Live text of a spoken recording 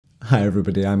Hi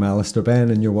everybody, I'm Alister Benn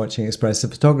and you're watching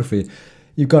Expressive Photography.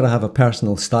 You've got to have a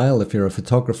personal style if you're a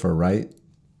photographer, right?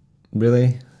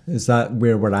 Really? Is that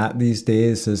where we're at these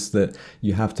days? Is that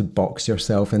you have to box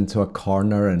yourself into a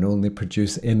corner and only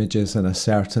produce images in a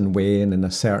certain way and in a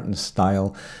certain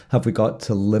style? Have we got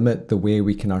to limit the way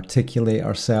we can articulate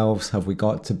ourselves? Have we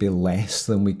got to be less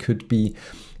than we could be?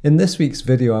 In this week's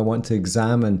video, I want to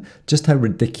examine just how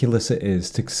ridiculous it is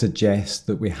to suggest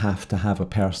that we have to have a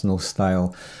personal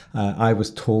style. I was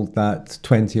told that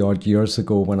 20 odd years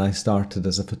ago when I started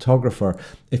as a photographer,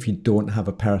 if you don't have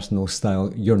a personal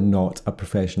style, you're not a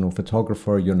professional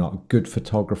photographer, you're not a good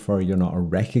photographer, you're not a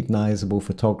recognizable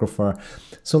photographer.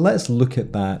 So let's look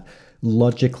at that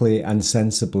logically and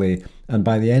sensibly. And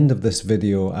by the end of this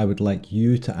video, I would like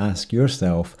you to ask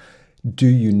yourself, do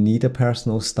you need a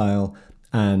personal style?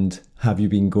 And have you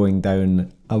been going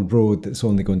down a road that's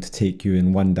only going to take you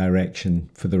in one direction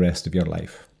for the rest of your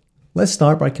life? Let's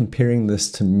start by comparing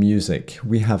this to music.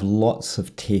 We have lots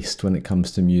of taste when it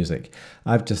comes to music.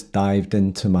 I've just dived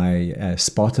into my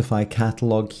Spotify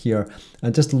catalogue here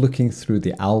and just looking through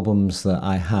the albums that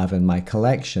I have in my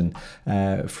collection,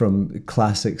 from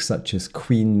classics such as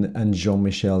Queen and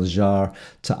Jean-Michel Jarre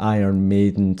to Iron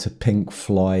Maiden to Pink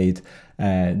Floyd,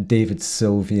 David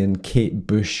Sylvian, Kate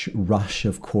Bush, Rush,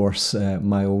 of course,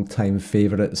 my old-time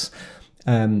favourites,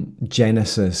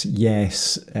 Genesis,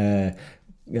 yes,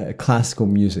 classical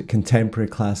music, contemporary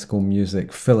classical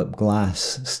music, Philip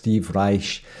Glass, Steve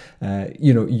Reich,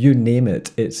 you name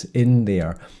it, it's in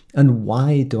there. And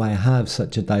why do I have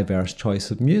such a diverse choice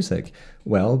of music?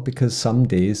 Well, because some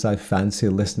days I fancy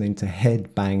listening to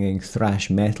head-banging thrash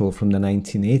metal from the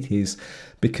 1980s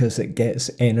because it gets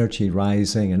energy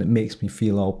rising and it makes me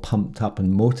feel all pumped up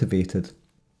and motivated.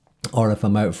 Or if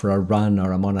I'm out for a run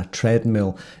or I'm on a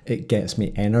treadmill, it gets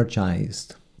me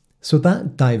energized. So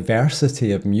that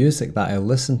diversity of music that I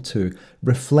listen to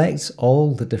reflects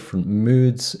all the different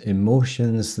moods,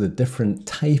 emotions, the different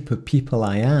type of people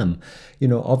I am.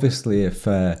 Obviously if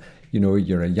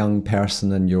you're a young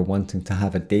person and you're wanting to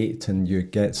have a date and you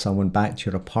get someone back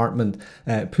to your apartment,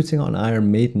 putting on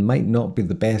Iron Maiden might not be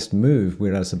the best move,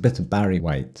 whereas a bit of Barry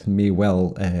White may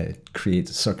well create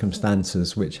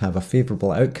circumstances which have a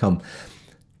favourable outcome.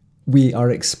 We are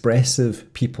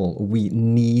expressive people. We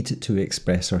need to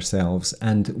express ourselves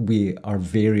and we are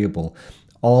variable.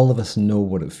 All of us know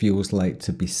what it feels like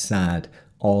to be sad.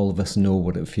 All of us know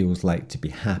what it feels like to be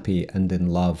happy and in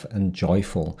love and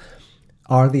joyful.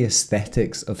 Are the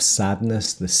aesthetics of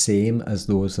sadness the same as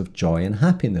those of joy and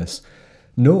happiness?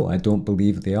 No, I don't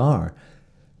believe they are.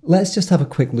 Let's just have a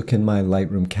quick look in my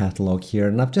Lightroom catalogue here,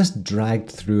 and I've just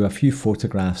dragged through a few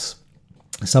photographs,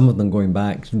 some of them going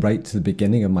back right to the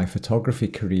beginning of my photography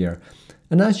career.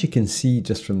 And as you can see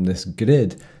just from this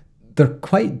grid, they're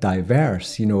quite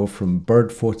diverse, from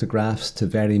bird photographs to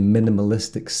very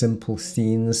minimalistic, simple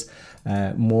scenes,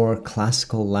 more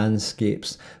classical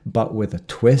landscapes, but with a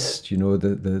twist,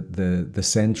 the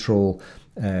central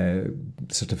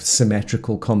sort of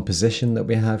symmetrical composition that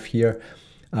we have here.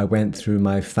 I went through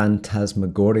my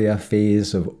phantasmagoria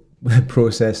phase of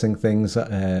processing things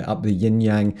up the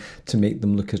yin-yang to make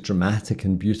them look as dramatic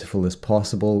and beautiful as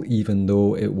possible, even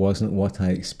though it wasn't what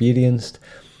I experienced.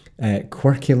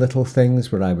 Quirky little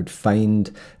things where I would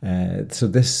find, so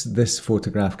this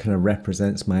photograph kind of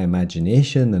represents my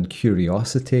imagination and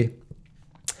curiosity.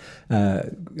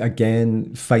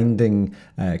 Again, finding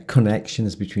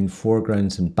connections between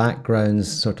foregrounds and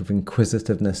backgrounds, sort of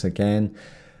inquisitiveness again.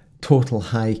 Total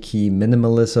high-key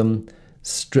minimalism,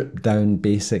 stripped down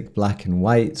basic black and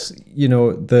whites,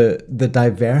 the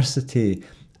diversity.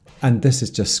 And this is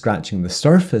just scratching the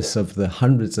surface of the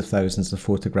hundreds of thousands of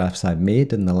photographs I've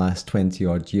made in the last 20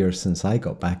 odd years since I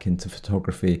got back into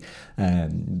photography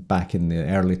back in the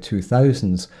early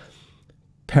 2000s.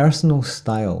 Personal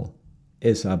style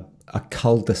is a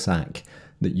cul-de-sac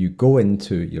that you go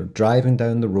into. You're driving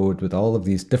down the road with all of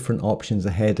these different options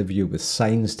ahead of you, with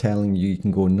signs telling you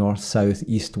can go north, south,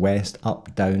 east, west,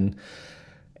 up, down,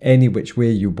 any which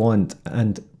way you want.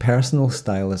 And personal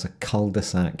style is a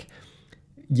cul-de-sac.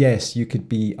 Yes, you could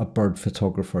be a bird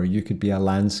photographer, you could be a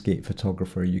landscape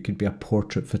photographer, you could be a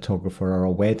portrait photographer or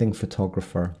a wedding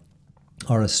photographer,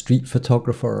 or a street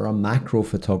photographer or a macro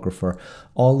photographer.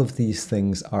 All of these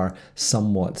things are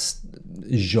somewhat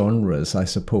genres, I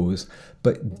suppose,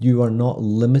 but you are not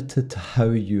limited to how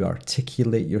you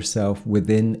articulate yourself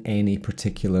within any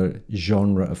particular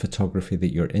genre of photography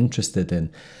that you're interested in.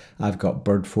 I've got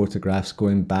bird photographs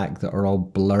going back that are all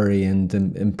blurry and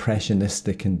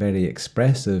impressionistic and very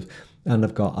expressive, and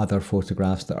I've got other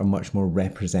photographs that are much more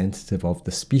representative of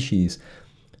the species.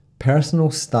 Personal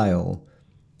style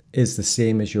is the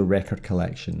same as your record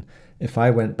collection. If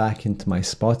I went back into my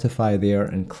Spotify there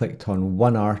and clicked on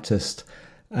one artist,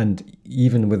 and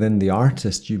even within the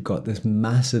artist, you've got this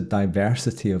massive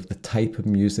diversity of the type of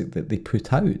music that they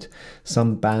put out.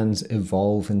 Some bands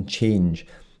evolve and change.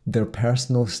 Their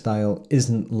personal style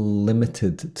isn't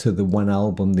limited to the one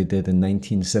album they did in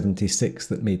 1976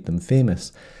 that made them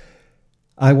famous.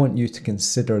 I want you to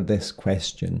consider this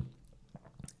question.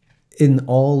 In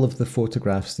all of the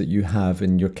photographs that you have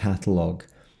in your catalogue,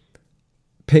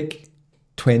 pick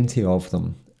 20 of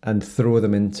them and throw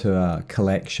them into a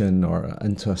collection or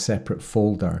into a separate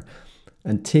folder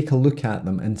and take a look at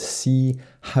them and see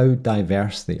how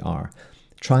diverse they are.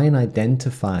 Try and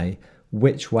identify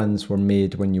which ones were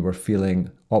made when you were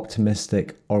feeling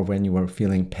optimistic or when you were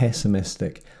feeling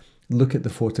pessimistic. Look at the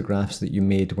photographs that you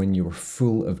made when you were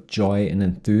full of joy and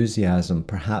enthusiasm.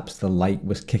 Perhaps the light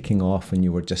was kicking off and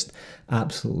you were just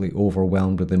absolutely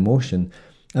overwhelmed with emotion.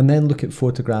 And then look at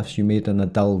photographs you made on a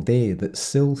dull day that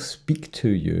still speak to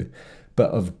you,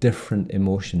 but of different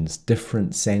emotions,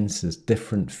 different senses,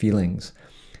 different feelings.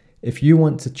 If you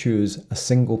want to choose a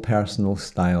single personal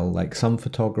style, like some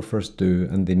photographers do,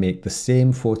 and they make the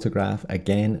same photograph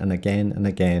again and again and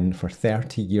again for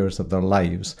 30 years of their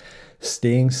lives,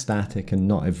 staying static and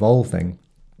not evolving,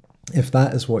 if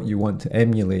that is what you want to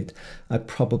emulate, I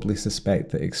probably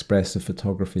suspect that expressive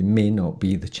photography may not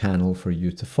be the channel for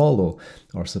you to follow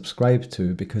or subscribe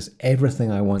to, because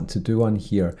everything I want to do on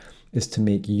here is to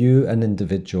make you an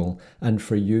individual and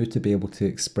for you to be able to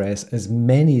express as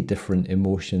many different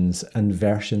emotions and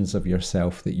versions of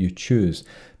yourself that you choose,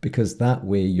 because that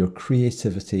way your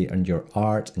creativity and your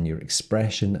art and your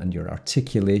expression and your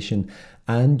articulation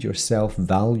and your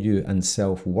self-value and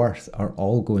self-worth are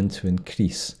all going to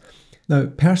increase. Now,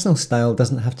 personal style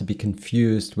doesn't have to be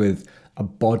confused with a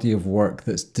body of work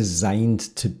that's designed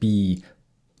to be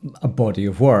a body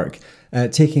of work.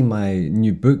 Taking my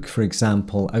new book, for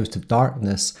example, Out of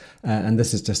Darkness, and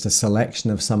this is just a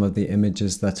selection of some of the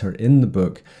images that are in the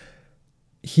book.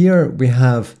 Here we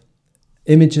have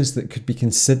images that could be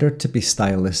considered to be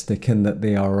stylistic in that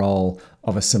they are all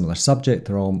of a similar subject.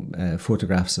 They're all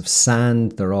photographs of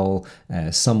sand. They're all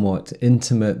somewhat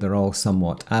intimate. They're all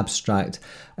somewhat abstract,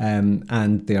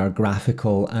 and they are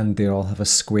graphical, and they all have a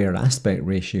square aspect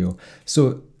ratio.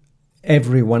 So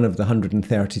every one of the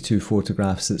 132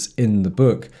 photographs that's in the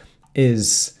book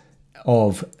is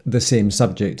of the same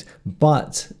subject.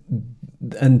 But,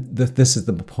 and this is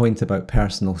the point about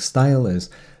personal style, is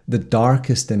the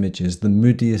darkest images, the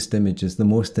moodiest images, the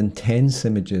most intense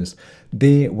images,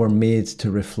 they were made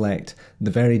to reflect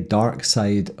the very dark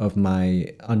side of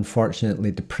my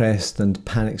unfortunately depressed and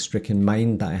panic-stricken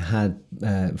mind that I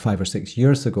had 5 or 6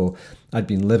 years ago. I'd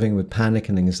been living with panic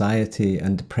and anxiety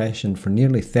and depression for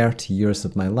nearly 30 years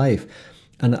of my life.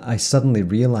 And I suddenly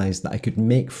realized that I could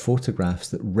make photographs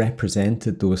that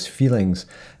represented those feelings,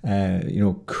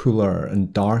 cooler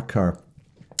and darker,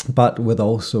 but with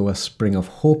also a spring of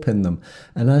hope in them.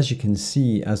 And as you can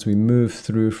see, as we move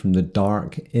through from the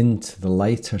dark into the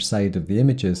lighter side of the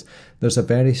images, there's a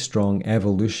very strong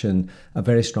evolution, a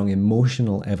very strong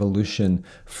emotional evolution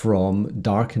from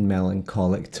dark and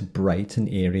melancholic to bright and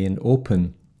airy and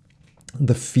open.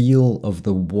 The feel of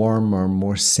the warmer,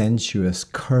 more sensuous,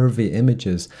 curvy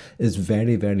images is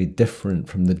very, very different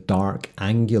from the dark,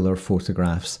 angular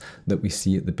photographs that we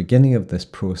see at the beginning of this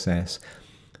process.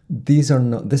 This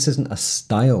isn't a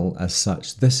style as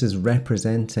such. This is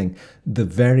representing the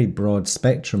very broad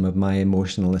spectrum of my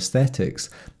emotional aesthetics.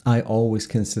 I always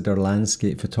consider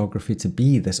landscape photography to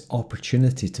be this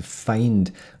opportunity to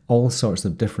find all sorts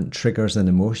of different triggers and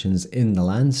emotions in the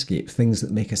landscape, things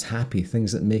that make us happy,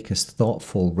 things that make us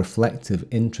thoughtful, reflective,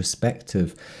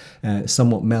 introspective,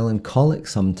 somewhat melancholic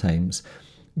sometimes.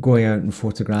 Going out and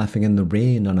photographing in the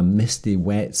rain on a misty,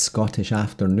 wet Scottish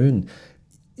afternoon,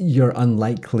 you're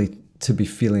unlikely to be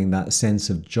feeling that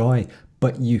sense of joy,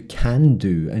 but you can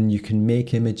do, and you can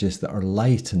make images that are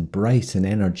light and bright and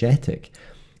energetic.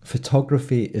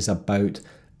 Photography is about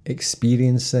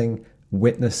experiencing,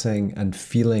 witnessing and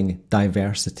feeling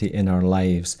diversity in our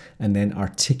lives, and then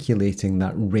articulating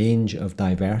that range of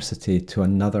diversity to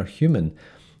another human.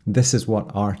 This is what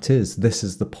art is. This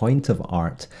is the point of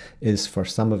art, is for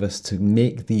some of us to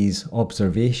make these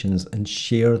observations and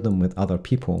share them with other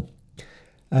people.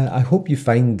 I hope you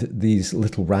find these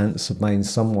little rants of mine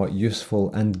somewhat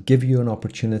useful and give you an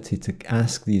opportunity to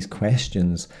ask these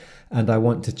questions. And I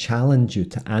want to challenge you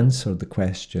to answer the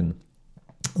question.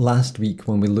 Last week,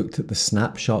 when we looked at the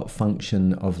snapshot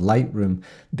function of Lightroom,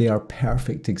 they are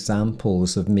perfect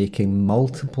examples of making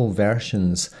multiple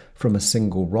versions from a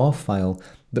single RAW file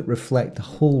that reflect a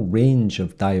whole range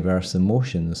of diverse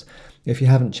emotions. If you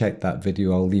haven't checked that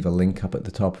video, I'll leave a link up at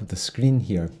the top of the screen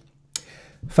here.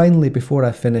 Finally, before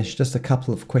I finish, just a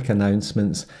couple of quick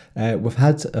announcements. We've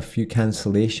had a few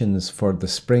cancellations for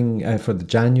the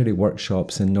January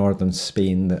workshops in northern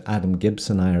Spain that Adam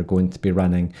Gibbs and I are going to be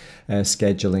running,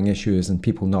 scheduling issues and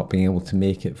people not being able to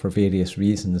make it for various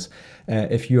reasons.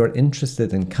 If you are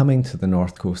interested in coming to the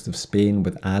north coast of Spain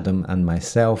with Adam and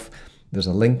myself, there's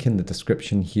a link in the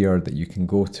description here that you can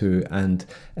go to, and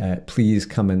please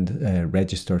come and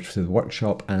register to the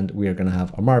workshop, and we are going to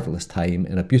have a marvellous time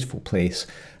in a beautiful place,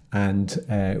 and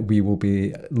we will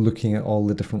be looking at all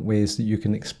the different ways that you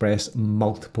can express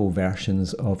multiple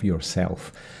versions of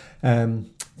yourself.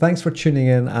 Thanks for tuning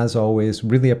in, as always,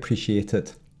 really appreciate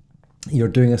it. You're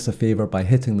doing us a favour by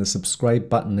hitting the subscribe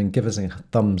button and give us a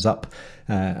thumbs up.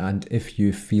 And if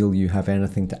you feel you have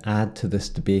anything to add to this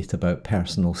debate about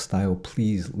personal style,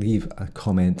 please leave a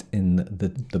comment in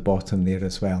the bottom there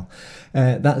as well.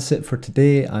 That's it for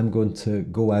today. I'm going to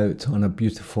go out on a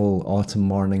beautiful autumn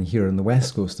morning here on the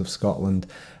west coast of Scotland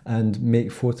and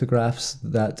make photographs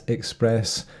that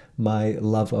express my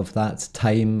love of that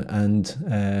time,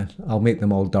 and I'll make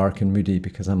them all dark and moody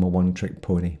because I'm a one-trick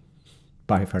pony.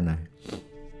 Bye for now.